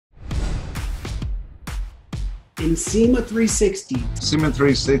in SEMA 360. SEMA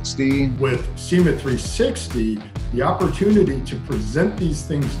 360. With SEMA 360, the opportunity to present these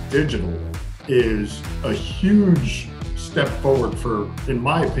things digitally is a huge step forward for, in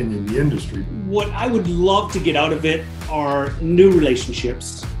my opinion, the industry. What I would love to get out of it are new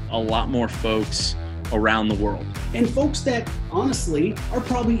relationships. A lot more folks around the world. And folks that, honestly, are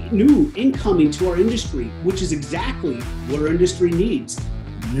probably new incoming to our industry, which is exactly what our industry needs.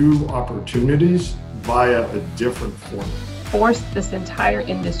 New opportunities via a different format. Force this entire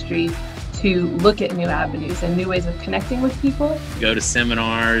industry to look at new avenues and new ways of connecting with people. Go to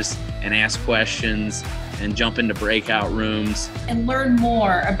seminars and ask questions and jump into breakout rooms. And learn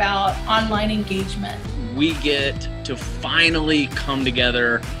more about online engagement. We get to finally come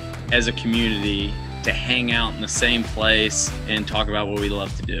together as a community to hang out in the same place and talk about what we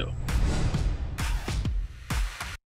love to do.